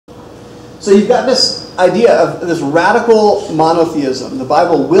So you've got this idea of this radical monotheism. The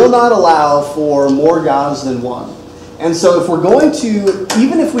Bible will not allow for more gods than one. And so if we're going to,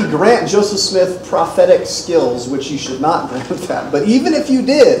 even if we grant Joseph Smith prophetic skills, which you should not grant that, but even if you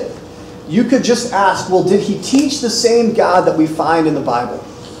did, you could just ask, well, did he teach the same God that we find in the Bible?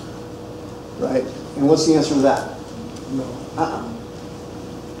 Right? And what's the answer to that? No.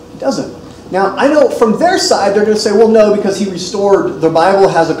 He doesn't. Now, I know from their side, they're going to say, well, no, because he restored, the Bible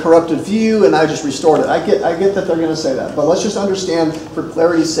has a corrupted view, and I just restored it. I get that they're going to say that. But let's just understand, for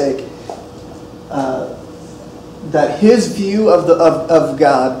clarity's sake, that his view of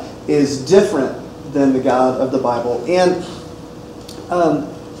God is different than the God of the Bible. And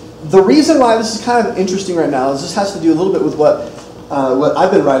the reason why this is kind of interesting right now is this has to do a little bit with what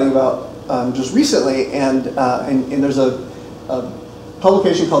I've been writing about just recently. And there's a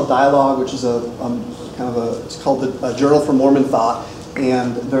publication called Dialogue, which is it's called the Journal for Mormon Thought,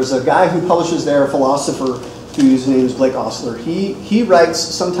 and there's a guy who publishes there, a philosopher whose name is Blake Ostler. He writes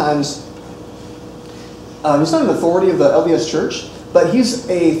sometimes. He's not an authority of the LDS Church, but he's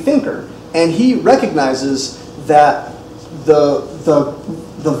a thinker, and he recognizes that the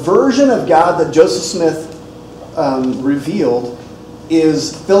version of God that Joseph Smith revealed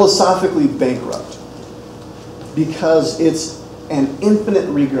is philosophically bankrupt because it's an infinite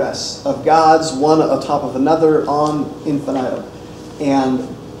regress of gods, one on top of another, on infinitum. And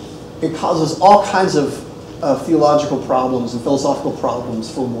it causes all kinds of theological problems and philosophical problems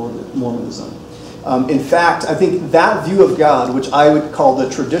for Mormonism. In fact, I think that view of God, which I would call the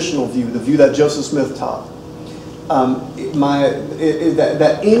traditional view, the view that Joseph Smith taught,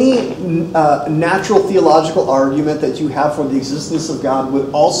 that any natural theological argument that you have for the existence of God would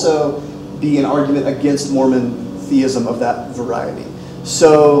also be an argument against Mormon theism of that variety.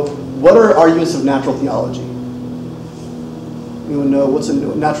 So, what are arguments of natural theology? Anyone know what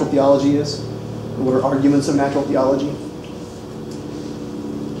natural theology is? What are arguments of natural theology?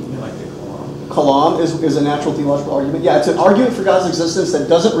 Like the Kalam is a natural theological argument. Yeah, it's an argument for God's existence that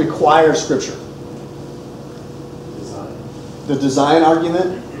doesn't require Scripture. Design. The design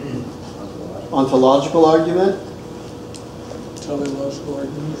argument, ontological argument. Teleological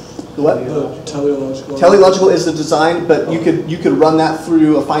argument. What? Teleological. Teleological is the design, but you could run that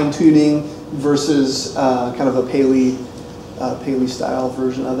through a fine tuning versus kind of a Paley style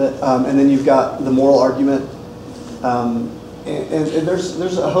version of it, and then you've got the moral argument, and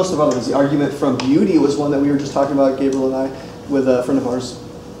there's a host of other ones. The argument from beauty was one that we were just talking about, Gabriel and I, with a friend of ours.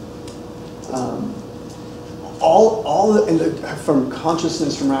 From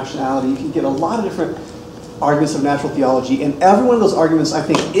consciousness, from rationality, you can get a lot of different arguments of natural theology, and every one of those arguments, I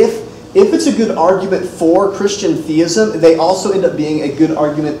think, if it's a good argument for Christian theism, they also end up being a good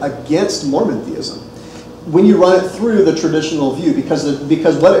argument against Mormon theism when you run it through the traditional view, because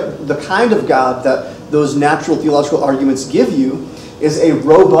the kind of God that those natural theological arguments give you is a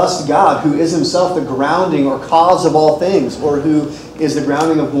robust God who is himself the grounding or cause of all things, or who is the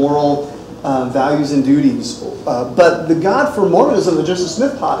grounding of moral values and duties. But the God for Mormonism that Joseph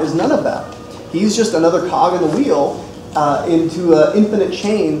Smith taught is none of that. He's just another cog in the wheel into an infinite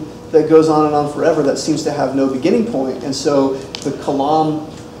chain that goes on and on forever that seems to have no beginning point. And so the Kalam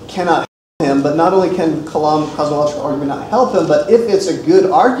cannot help him, but not only can Kalam cosmological argument not help him, but if it's a good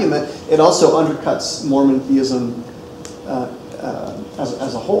argument, it also undercuts Mormon theism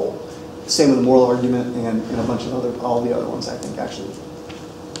as a whole. Same with the moral argument and a bunch of all the other ones, I think, actually.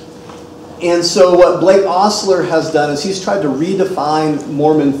 And so what Blake Ostler has done is he's tried to redefine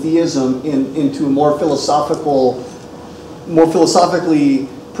Mormon theism into a more philosophically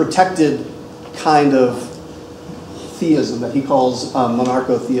protected kind of theism that he calls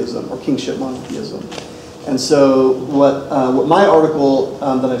monarchotheism or kingship monotheism. And so what my article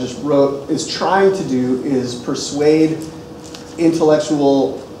that I just wrote is trying to do is persuade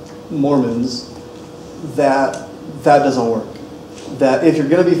intellectual Mormons that doesn't work. That if you're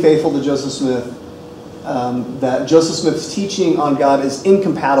going to be faithful to Joseph Smith, that Joseph Smith's teaching on God is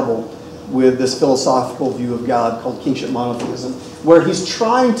incompatible with this philosophical view of God called kingship monotheism, where he's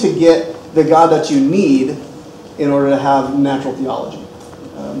trying to get the God that you need in order to have natural theology.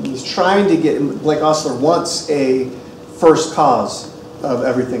 He's trying to get, Blake Ostler wants a first cause of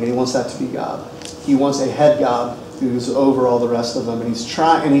everything, and he wants that to be God. He wants a head God who's over all the rest of them, and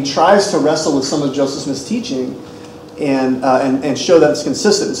he tries to wrestle with some of Joseph Smith's teaching and show that it's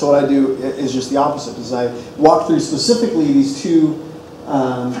consistent. And so what I do is just the opposite, is I walk through specifically these two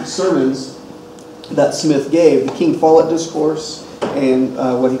sermons that Smith gave, the King Follett Discourse and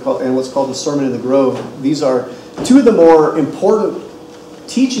what's called the Sermon in the Grove. These are two of the more important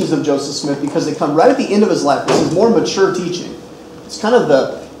teachings of Joseph Smith because they come right at the end of his life. This is more mature teaching. It's kind of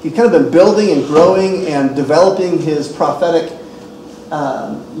he'd kind of been building and growing and developing his prophetic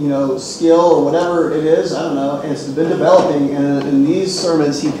skill or whatever it is. I don't know. And it's been developing. And in these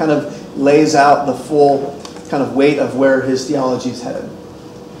sermons, he kind of lays out the full kind of weight of where his theology is headed.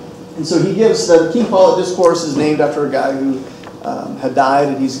 And so he gives, the King Follett Discourse is named after a guy who had died,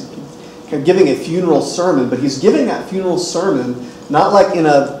 and he's kind of giving a funeral sermon, but he's giving that funeral sermon not like in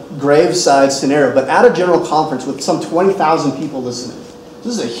a graveside scenario, but at a general conference with some 20,000 people listening.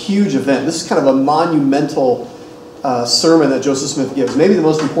 This is a huge event. This is kind of a monumental sermon that Joseph Smith gives, maybe the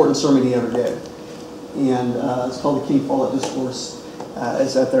most important sermon he ever gave. And it's called the King Follett Discourse.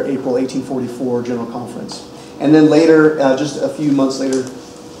 It's at their April 1844 General Conference. And then later, just a few months later,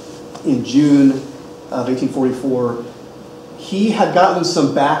 in June of 1844, he had gotten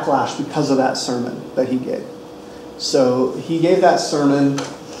some backlash because of that sermon that he gave. So he gave that sermon.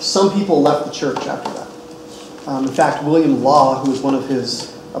 Some people left the church after that. In fact, William Law, who was one of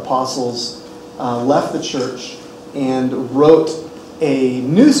his apostles, left the church and wrote a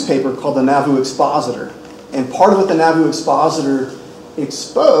newspaper called the Nauvoo Expositor. And part of what the Nauvoo Expositor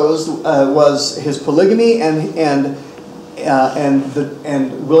exposed was his polygamy and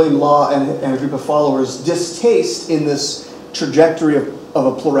William Law and a group of followers' distaste in this trajectory of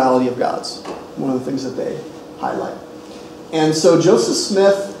a plurality of gods. One of the things that they highlight. And so Joseph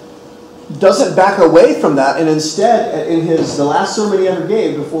Smith doesn't back away from that, and instead, in the last sermon he ever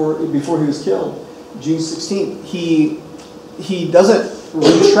gave before he was killed, June 16th, he doesn't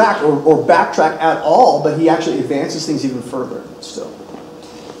retract or backtrack at all, but he actually advances things even further still.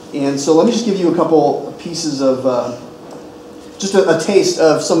 And so let me just give you a couple pieces of just a taste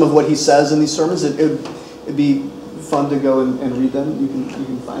of some of what he says in these sermons. It'd be fun to go and read them. You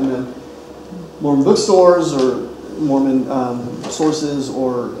can find them Mormon bookstores or Mormon sources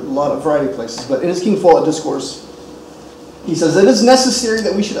or a variety of places. But in his King Follett Discourse, he says, "It is necessary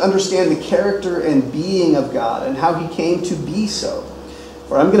that we should understand the character and being of God and how he came to be so.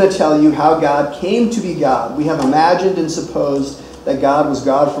 For I'm going to tell you how God came to be God. We have imagined and supposed that God was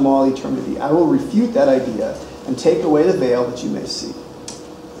God from all eternity. I will refute that idea and take away the veil that you may see."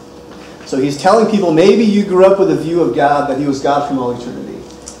 So he's telling people, maybe you grew up with a view of God that he was God from all eternity.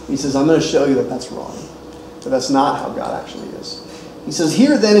 He says, I'm going to show you that that's wrong. That that's not how God actually is. He says,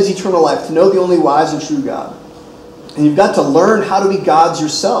 "Here then is eternal life, to know the only wise and true God. And you've got to learn how to be gods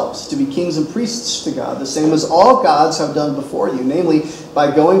yourselves, to be kings and priests to God, the same as all gods have done before you, namely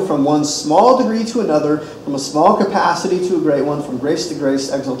by going from one small degree to another, from a small capacity to a great one, from grace to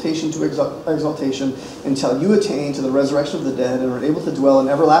grace, exaltation to exaltation, until you attain to the resurrection of the dead and are able to dwell in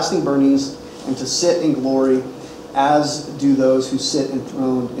everlasting burnings and to sit in glory, as do those who sit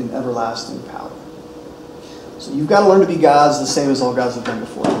enthroned in everlasting power." So you've got to learn to be gods the same as all gods have done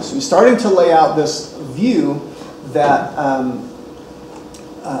before you. So he's starting to lay out this view that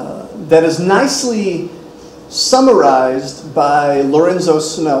that is nicely summarized by Lorenzo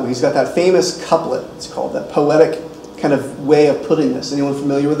Snow. He's got that famous couplet. It's called that poetic kind of way of putting this. Anyone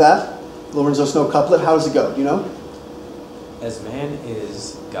familiar with that? Lorenzo Snow couplet. How does it go? Do you know? As man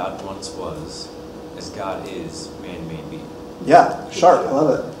is, God once was. As God is, man may be. Yeah, sharp. I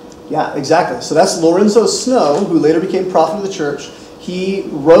love it. Yeah, exactly. So that's Lorenzo Snow, who later became prophet of the church. He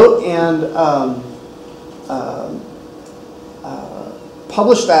wrote and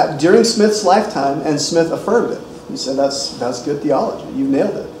published that during Smith's lifetime, and Smith affirmed it. He said, "That's good theology. You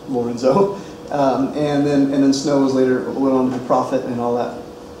nailed it, Lorenzo." And then Snow went on to be prophet and all that.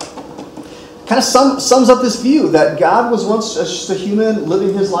 Kind of sums up this view that God was once just a human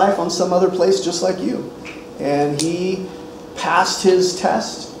living his life on some other place just like you, and he passed his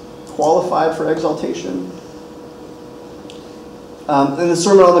test, qualified for exaltation. In the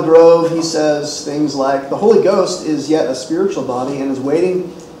Sermon on the Grove, he says things like, "The Holy Ghost is yet a spiritual body and is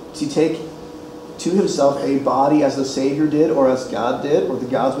waiting to take to himself a body as the Savior did, or as God did, or the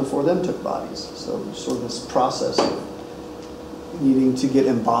gods before them took bodies." So sort of this process of needing to get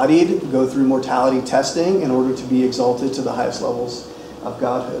embodied, go through mortality testing in order to be exalted to the highest levels of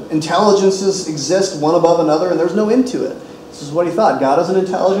godhood. Intelligences exist one above another, and there's no end to it. This is what he thought. God is an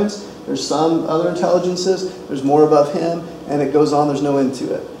intelligence. There's some other intelligences. There's more above him. And it goes on. There's no end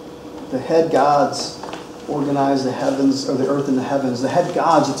to it. The head gods organize the heavens, or the earth and the heavens. The head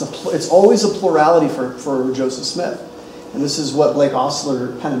gods, it's always a plurality for Joseph Smith. And this is what Blake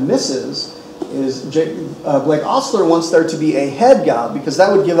Ostler kind of misses, is Blake Ostler wants there to be a head god, because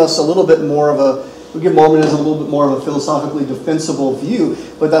that would give us a little bit more of would give Mormonism a little bit more of a philosophically defensible view.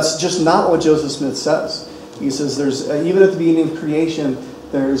 But that's just not what Joseph Smith says. He says there's, even at the beginning of creation,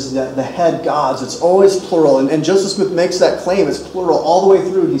 there's the head gods. It's always plural. And Joseph Smith makes that claim. It's plural all the way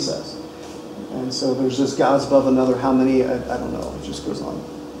through, he says. And so there's just gods above another. How many? I don't know. It just goes on.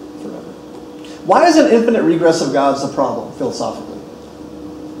 forever. Why is an infinite regress of gods a problem, philosophically?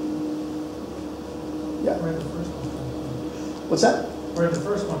 Yeah. Where did the first one come from? What's that? Where did the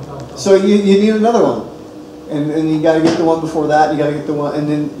first one come from? So you need another one. And you got to get the one before that, you got to get the one, and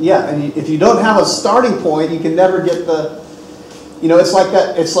then, yeah, and if you don't have a starting point, you can never get the, it's like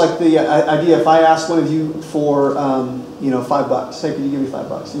that, it's like the idea, if I ask one of you for, $5, hey, can you give me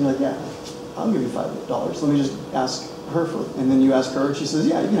 $5? And you're like, yeah, I'll give you $5. Let me just ask her for, and then you ask her, and she says,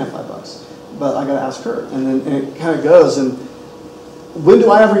 yeah, you can have $5. But I got to ask her. And then it kind of goes, and when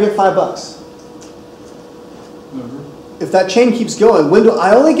do I ever get $5? If that chain keeps going, when do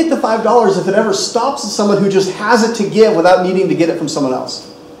I only get the $5 if it ever stops at someone who just has it to give without needing to get it from someone else?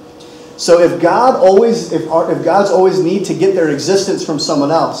 So if gods always need to get their existence from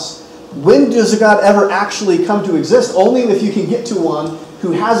someone else, when does a God ever actually come to exist? Only if you can get to one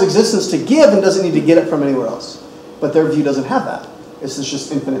who has existence to give and doesn't need to get it from anywhere else. But their view doesn't have that. It's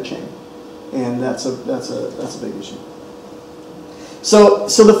just infinite chain, and that's a big issue. So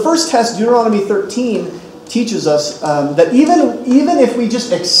the first test, Deuteronomy 13. Teaches us that even if we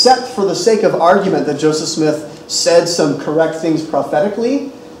just accept for the sake of argument that Joseph Smith said some correct things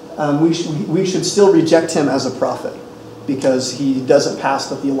prophetically, we should still reject him as a prophet because he doesn't pass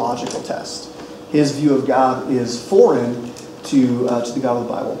the theological test. His view of God is foreign to the God of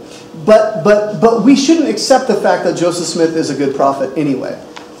the Bible. But we shouldn't accept the fact that Joseph Smith is a good prophet anyway.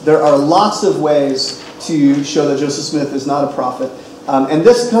 There are lots of ways to show that Joseph Smith is not a prophet. And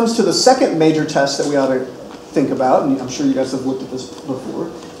this comes to the second major test that we ought to think about, and I'm sure you guys have looked at this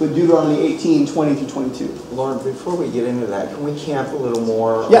before, with Deuteronomy 18, 20 through 22. Lauren, before we get into that, can we camp a little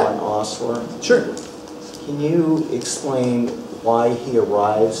more on Ostler? Sure. Can you explain why he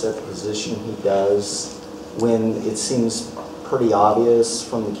arrives at the position he does when it seems pretty obvious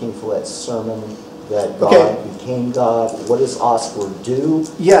from the King Follett's sermon that God became God? What does Ostler do?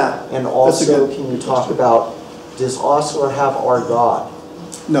 Yeah. And also, can you talk about, does Ostler have our God?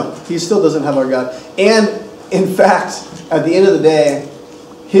 No, he still doesn't have our God. And in fact, at the end of the day,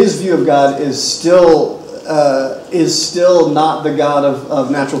 his view of God is still not the God of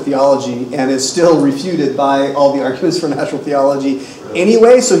natural theology, and is still refuted by all the arguments for natural theology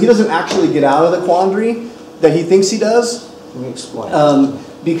anyway. So he doesn't actually get out of the quandary that he thinks he does. Can you explain?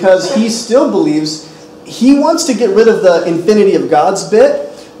 Because he still believes, he wants to get rid of the infinity of God's bit,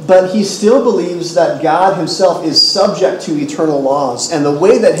 but he still believes that God himself is subject to eternal laws. And the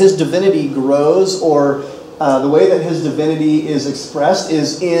way that his divinity grows, or the way that his divinity is expressed,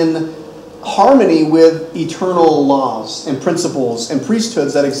 is in harmony with eternal laws and principles and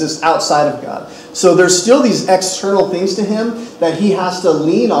priesthoods that exist outside of God. So there's still these external things to him that he has to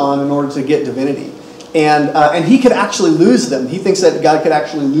lean on in order to get divinity. And he could actually lose them. He thinks that God could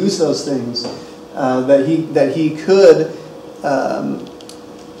actually lose those things, that he could...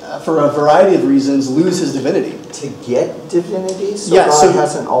 for a variety of reasons, lose his divinity. To get divinity? So yeah, God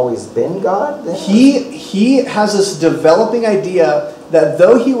hasn't always been God? Then? He has this developing idea that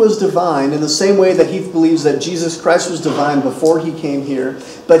though he was divine, in the same way that he believes that Jesus Christ was divine before he came here,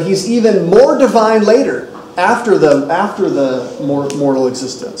 but he's even more divine later, after the mortal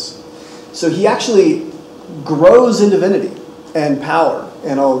existence. So he actually grows in divinity and power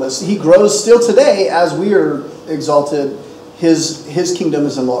and all of this. He grows still today as we are exalted. His kingdom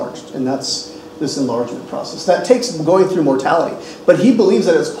is enlarged, and that's this enlargement process. That takes going through mortality. But he believes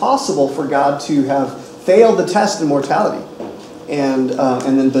that it's possible for God to have failed the test in mortality and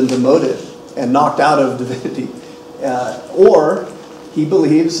then been demoted and knocked out of divinity. Or he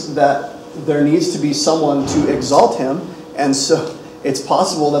believes that there needs to be someone to exalt him, and so it's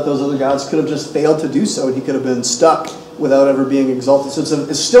possible that those other gods could have just failed to do so, and he could have been stuck without ever being exalted. So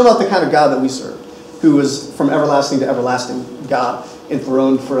it's still not the kind of God that we serve, who is from everlasting to everlasting God,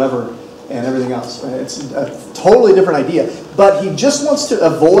 enthroned forever and everything else. Right? It's a totally different idea. But he just wants to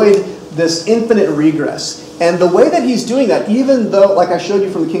avoid this infinite regress. And the way that he's doing that, even though, like I showed you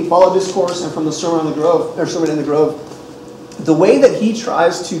from the King Follett Discourse and from the Sermon on the Grove, or Sermon in the Grove, the way that he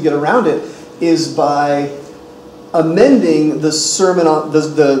tries to get around it is by amending the sermon on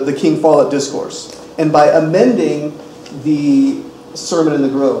the King Follett Discourse, and by amending the Sermon in the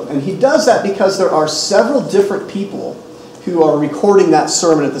Grove. And he does that because there are several different people who are recording that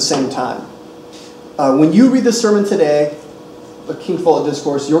sermon at the same time. When you read the sermon today, the King Follett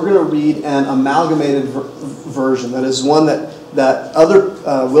Discourse, you're going to read an amalgamated version. That is one that other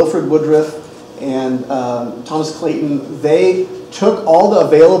Wilfred Woodruff and Thomas Clayton, they took all the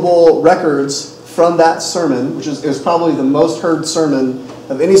available records from that sermon, which is probably the most heard sermon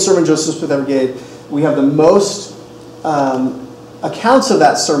of any sermon Joseph Smith ever gave. We have the most accounts of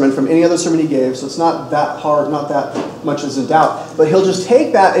that sermon from any other sermon he gave, so it's not that hard, not that much is in doubt. But he'll just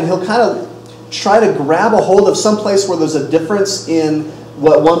take that and he'll kind of try to grab a hold of some place where there's a difference in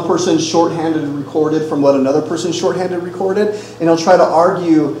what one person shorthanded recorded from what another person shorthanded recorded, and he'll try to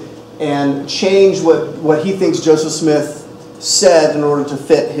argue and change what he thinks Joseph Smith said in order to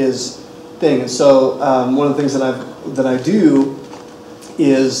fit his thing. And so one of the things that I do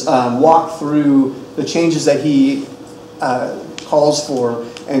is walk through the changes that he calls for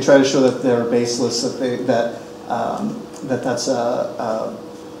and try to show that they're baseless, that's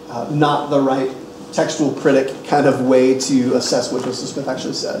not the right textual critic kind of way to assess what Joseph Smith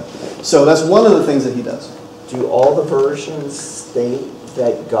actually said. So that's one of the things that he does. Do all the versions state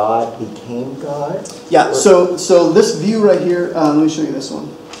that God became God? Yeah, so this view right here, let me show you this one,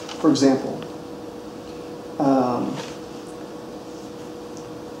 for example.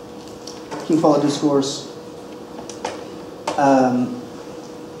 King Follett Discourse.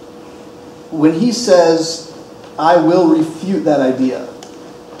 When he says, I will refute that idea,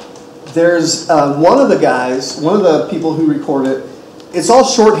 there's one of the guys, one of the people who record it, it's all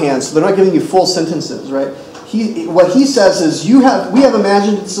shorthand, so they're not giving you full sentences, right? What he says is, we have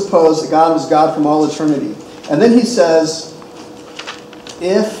imagined to suppose that God was God from all eternity. And then he says,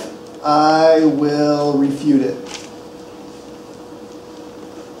 if I will refute it.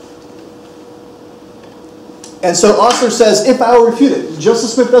 And so Ostler says, if I will refute it.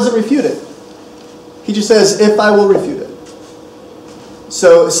 Joseph Smith doesn't refute it. He just says, if I will refute it.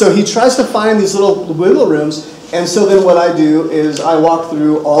 So he tries to find these little wiggle rooms, and so then what I do is I walk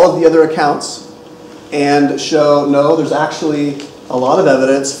through all of the other accounts and show, no, there's actually a lot of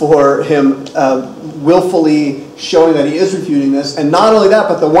evidence for him willfully showing that he is refuting this. And not only that,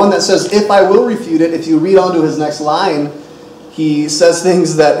 but the one that says, if I will refute it, if you read on to his next line, he says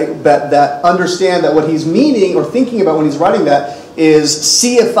things that understand that what he's meaning or thinking about when he's writing that is,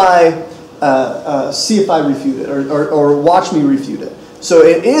 see if I refute it, or watch me refute it. So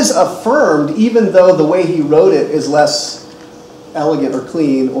it is affirmed, even though the way he wrote it is less elegant or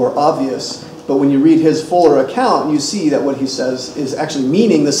clean or obvious. But when you read his fuller account, you see that what he says is actually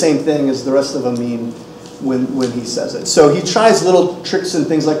meaning the same thing as the rest of them mean when he says it. So he tries little tricks and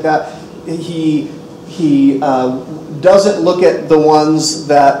things like that. He doesn't look at the ones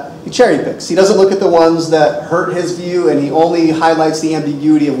that he cherry picks. He doesn't look at the ones that hurt his view, and he only highlights the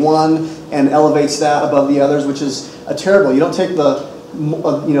ambiguity of one and elevates that above the others, which is terrible. You don't take the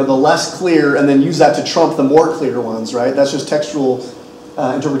less clear and then use that to trump the more clear ones, right? That's just textual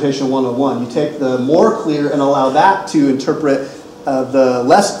interpretation 101. You take the more clear and allow that to interpret the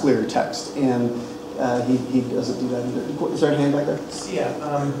less clear text, and he doesn't do that either. Is there a hand back there? Yeah.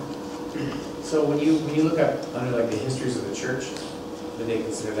 So when you look up under like the histories of the church, do they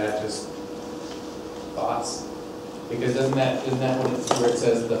consider that just thoughts? Because isn't that where it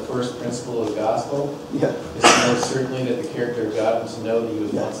says the first principle of the gospel? Yeah. Is to know certainly that the character of God was to know that he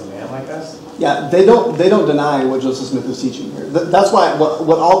was once a man like us? Yeah, they don't deny what Joseph Smith is teaching here. That's why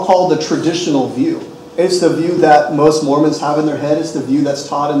what I'll call the traditional view. It's the view that most Mormons have in their head. It's the view that's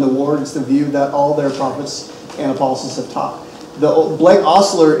taught in the Word. It's the view that all their prophets and apostles have taught. Blake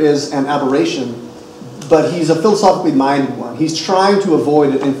Ostler is an aberration, but he's a philosophically minded one. He's trying to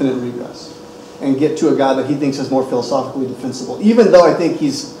avoid an infinite regress and get to a God that he thinks is more philosophically defensible, even though I think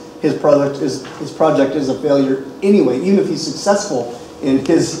his project is a failure anyway, even if he's successful in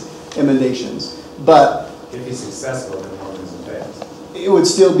his emendations. But if he's successful, then Mormonism fails. It would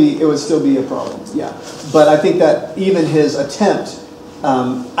still be a problem, yeah. But I think that even his attempt,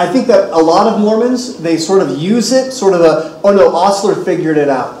 I think that a lot of Mormons, they sort of use it, sort of oh no, Ostler figured it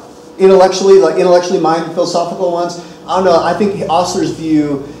out. Intellectually minded philosophical ones, I don't know, I think Ostler's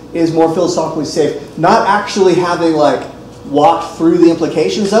view is more philosophically safe. Not actually having walked through the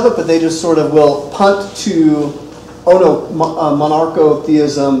implications of it, but they just sort of will punt to, oh no,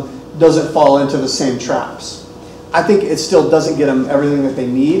 monarcho-theism doesn't fall into the same traps. I think it still doesn't get them everything that they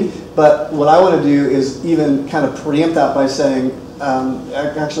need, but what I want to do is even kind of preempt that by saying,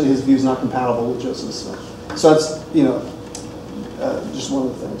 actually his view is not compatible with Joseph Smith. So that's, just one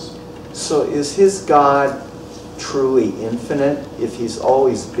of the things. So is his God truly infinite if he's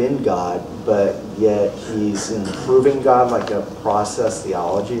always been God, but yet he's improving God like a process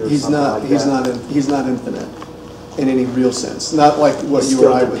theology or something like that? He's not infinite in any real sense. Not like what he's you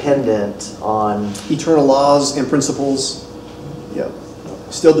or I would. Still dependent on eternal laws and principles. Yep.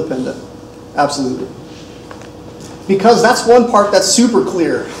 Still dependent. Absolutely. Because that's one part that's super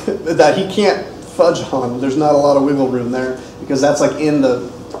clear that he can't fudge on. There's not a lot of wiggle room there because that's in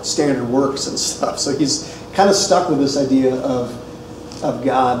the standard works and stuff. So he's kind of stuck with this idea of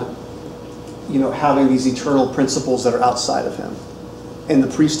God, having these eternal principles that are outside of him. and the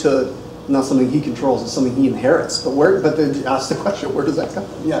priesthood not something he controls, it's something he inherits. But then ask the question, where does that come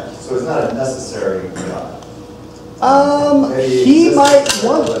from? Yeah. So it's not a necessary God. He might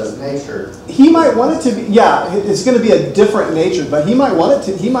want his nature. He might want it to be. Yeah, it's going to be a different nature, but he might want it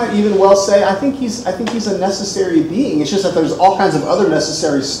to. He might even well say, I think he's a necessary being. It's just that there's all kinds of other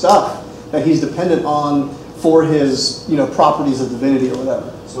necessary stuff that he's dependent on for his, properties of divinity or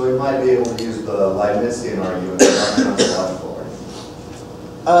whatever. So we might be able to use the Leibnizian argument, not ontological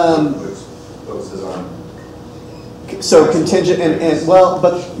argument, which focuses on. So contingent and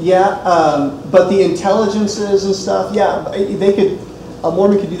but the intelligences and stuff, yeah, they could. A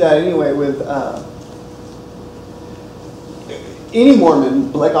Mormon could do that anyway with any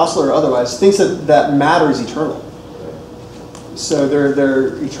Mormon, like Ostler or otherwise, thinks that matter is eternal. So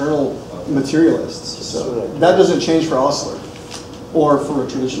they're eternal materialists. So that doesn't change for Ostler or for a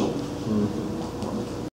traditional.